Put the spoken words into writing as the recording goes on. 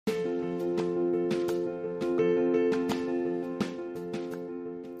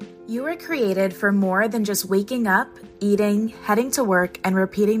were created for more than just waking up, eating, heading to work, and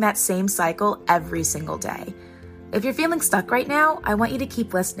repeating that same cycle every single day. If you're feeling stuck right now, I want you to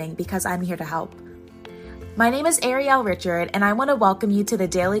keep listening because I'm here to help. My name is Ariel Richard, and I want to welcome you to the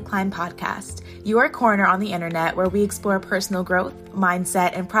Daily Climb podcast, your corner on the internet where we explore personal growth,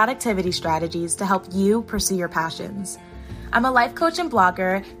 mindset, and productivity strategies to help you pursue your passions. I'm a life coach and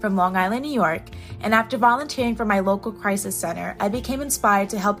blogger from Long Island, New York, and after volunteering for my local crisis center, I became inspired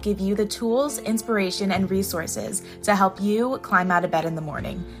to help give you the tools, inspiration, and resources to help you climb out of bed in the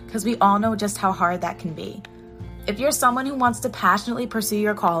morning, because we all know just how hard that can be. If you're someone who wants to passionately pursue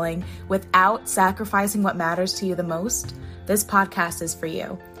your calling without sacrificing what matters to you the most, this podcast is for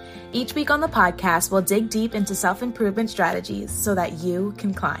you. Each week on the podcast, we'll dig deep into self-improvement strategies so that you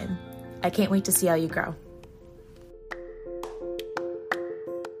can climb. I can't wait to see how you grow.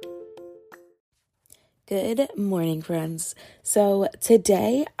 Good morning, friends. So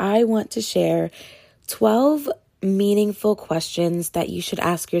today I want to share 12 meaningful questions that you should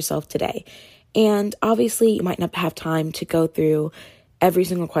ask yourself today. And obviously you might not have time to go through every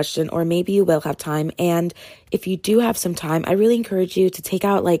single question, or maybe you will have time. And if you do have some time, I really encourage you to take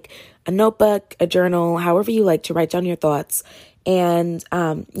out like a notebook, a journal, however you like to write down your thoughts and,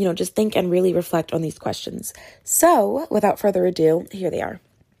 just think and really reflect on these questions. So without further ado, here they are.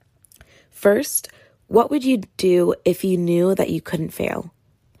 First, what would you do if you knew that you couldn't fail?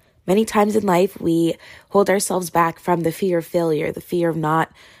 Many times in life, we hold ourselves back from the fear of failure, the fear of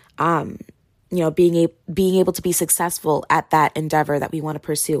not, being able to be successful at that endeavor that we want to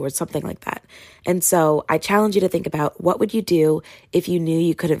pursue or something like that. And so I challenge you to think about what would you do if you knew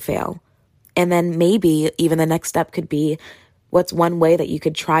you couldn't fail? And then maybe even the next step could be, what's one way that you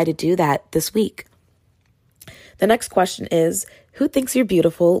could try to do that this week? The next question is, who thinks you're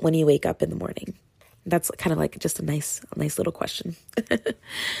beautiful when you wake up in the morning? That's kind of like just a nice little question.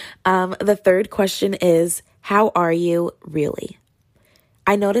 The third question is, how are you really?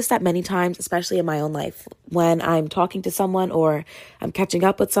 I notice that many times, especially in my own life, when I'm talking to someone or I'm catching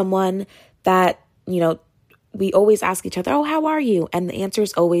up with someone, that, we always ask each other, oh, how are you? And the answer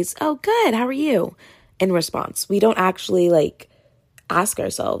is always, oh, good, how are you? In response, we don't actually ask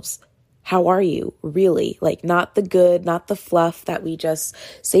ourselves, how are you really? Not the good, not the fluff that we just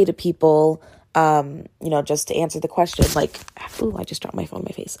say to people, just to answer the question, ooh, I just dropped my phone in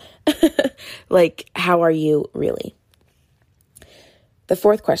my face. How are you really? The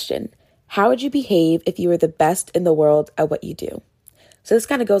fourth question, how would you behave if you were the best in the world at what you do? So this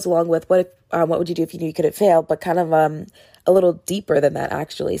kind of goes along with what would you do if you knew you couldn't fail, but kind of a little deeper than that,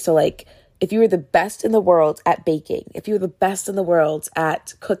 actually. So if you were the best in the world at baking, if you were the best in the world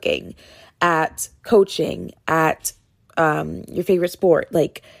at cooking, at coaching, at your favorite sport,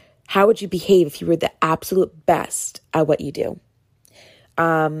 how would you behave if you were the absolute best at what you do?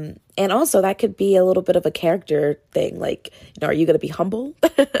 And also that could be a little bit of a character thing. Are you going to be humble?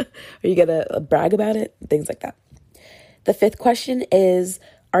 Are you going to brag about it? Things like that. The fifth question is,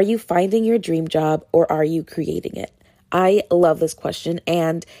 are you finding your dream job or are you creating it? I love this question.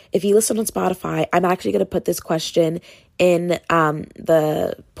 And if you listen on Spotify, I'm actually going to put this question in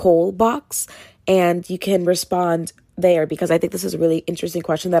the poll box and you can respond there, because I think this is a really interesting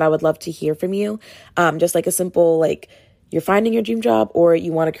question that I would love to hear from you. Just a simple, you're finding your dream job or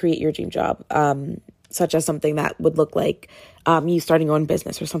you want to create your dream job, such as something that would look like you starting your own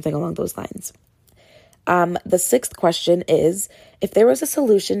business or something along those lines. The sixth question is, if there was a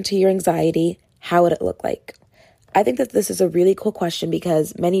solution to your anxiety, how would it look like? I think that this is a really cool question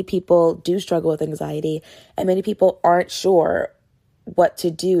because many people do struggle with anxiety and many people aren't sure what to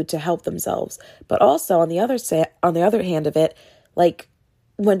do to help themselves. But also on the other hand of it,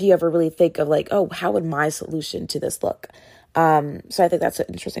 when do you ever really think of oh, how would my solution to this look? So I think that's an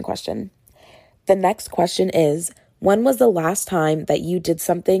interesting question. The next question is, when was the last time that you did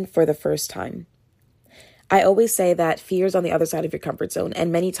something for the first time? I always say that fear is on the other side of your comfort zone.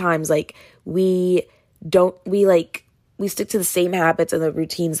 And many times we stick to the same habits and the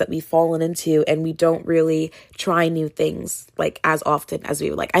routines that we've fallen into, and we don't really try new things as often as we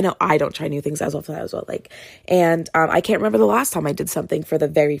would like. I know I don't try new things as often as I would like. And I can't remember the last time I did something for the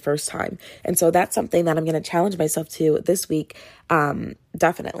very first time. And so that's something that I'm going to challenge myself to this week.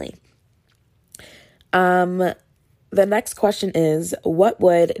 Definitely. The next question is, what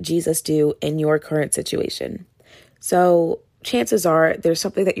would Jesus do in your current situation? So chances are there's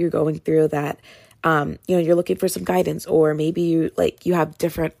something that you're going through that you're looking for some guidance, or maybe you have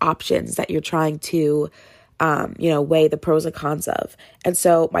different options that you're trying to, weigh the pros and cons of. And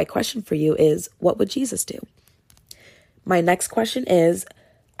so my question for you is, what would Jesus do? My next question is,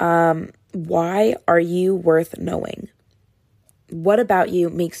 why are you worth knowing? What about you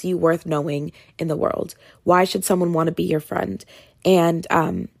makes you worth knowing in the world? Why should someone want to be your friend? And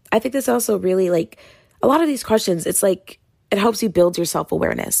I think this also really like a lot of these questions, it's like it helps you build your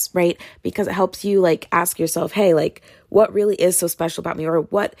self-awareness, right? Because it helps you like ask yourself, hey, like what really is so special about me? Or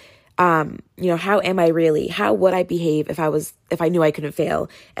what, how am I really? How would I behave if I knew I couldn't fail?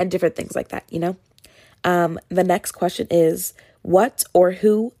 And different things like that, The next question is, what or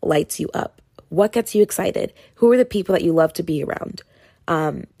who lights you up? What gets you excited? Who are the people that you love to be around?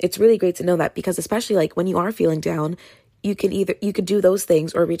 It's really great to know that, because especially like when you are feeling down, you could do those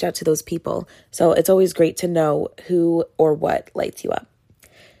things or reach out to those people. So it's always great to know who or what lights you up.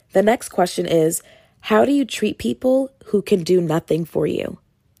 The next question is, how do you treat people who can do nothing for you?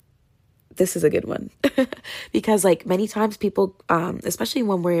 This is a good one because like many times people, especially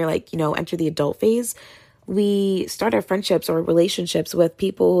when we're like, enter the adult phase, we start our friendships or relationships with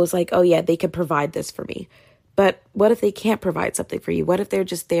people who's like, oh yeah, they can provide this for me. But what if they can't provide something for you? What if they're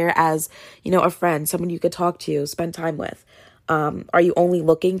just there as, a friend, someone you could talk to, spend time with? Are you only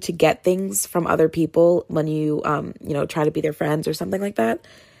looking to get things from other people when you, try to be their friends or something like that?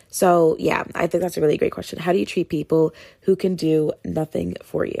 So yeah, I think that's a really great question. How do you treat people who can do nothing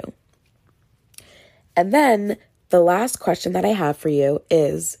for you? And then the last question that I have for you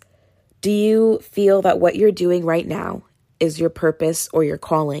is, do you feel that what you're doing right now is your purpose or your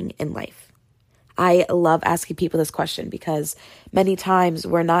calling in life? I love asking people this question because many times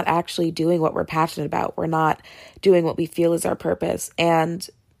we're not actually doing what we're passionate about. We're not doing what we feel is our purpose. And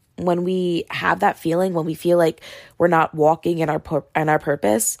when we have that feeling, when we feel like we're not walking in our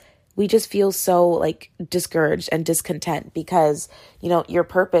purpose, we just feel so like discouraged and discontent because, your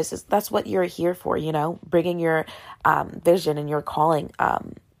purpose that's what you're here for, bringing your vision and your calling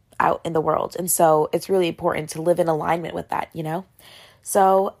out in the world. And so it's really important to live in alignment with that,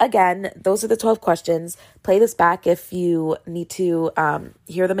 So again, those are the 12 questions. Play this back if you need to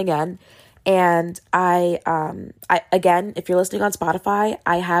hear them again. And I again, if you're listening on Spotify,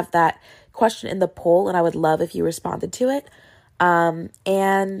 I have that question in the poll and I would love if you responded to it.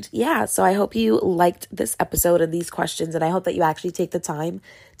 And yeah, so I hope you liked this episode and these questions, and I hope that you actually take the time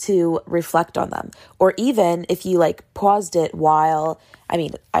to reflect on them. Or even if you like paused it I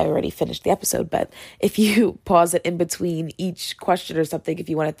already finished the episode, but if you pause it in between each question or something, if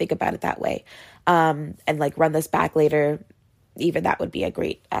you want to think about it that way, and like run this back later, even that would be a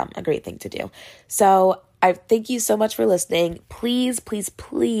great thing to do. So I thank you so much for listening. Please, please,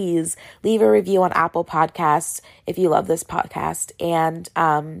 please leave a review on Apple Podcasts if you love this podcast. And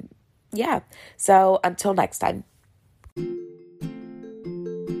so until next time.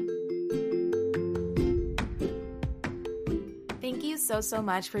 Thank you so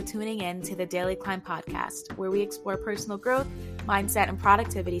much for tuning in to the Daily Climb podcast, where we explore personal growth, mindset, and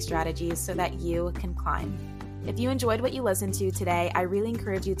productivity strategies so that you can climb. If you enjoyed what you listened to today, I really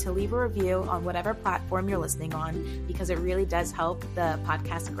encourage you to leave a review on whatever platform you're listening on, because it really does help the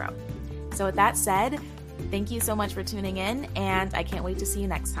podcast grow. So with that said, thank you so much for tuning in, and I can't wait to see you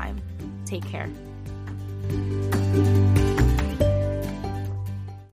next time. Take care.